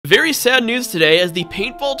Very sad news today as the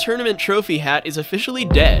Paintball Tournament Trophy hat is officially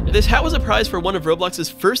dead. This hat was a prize for one of Roblox's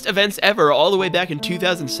first events ever all the way back in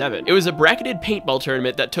 2007. It was a bracketed paintball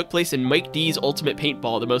tournament that took place in Mike D's Ultimate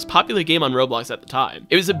Paintball, the most popular game on Roblox at the time.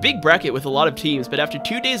 It was a big bracket with a lot of teams, but after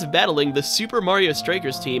 2 days of battling, the Super Mario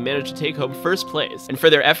Strikers team managed to take home first place. And for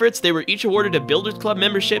their efforts, they were each awarded a Builders Club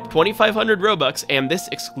membership, 2,500 Robux, and this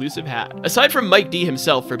exclusive hat. Aside from Mike D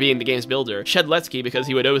himself for being the game's builder, Shedletsky because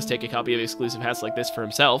he would always take a copy of exclusive hats like this for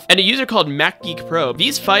himself, and a user called MacGeekPro,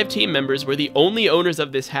 these 5 team members were the only owners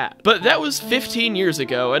of this hat. But that was 15 years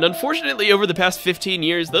ago, and unfortunately over the past 15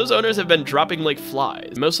 years, those owners have been dropping like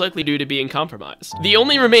flies, most likely due to being compromised. The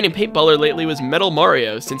only remaining paintballer lately was Metal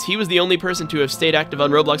Mario. Since he was the only person to have stayed active on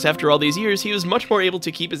Roblox after all these years, he was much more able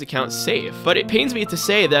to keep his account safe. But it pains me to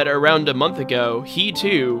say that around a month ago, he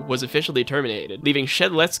too was officially terminated, leaving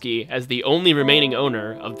Shedletsky as the only remaining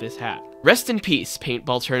owner of this hat. Rest in peace,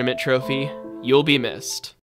 Paintball Tournament Trophy. You'll be missed.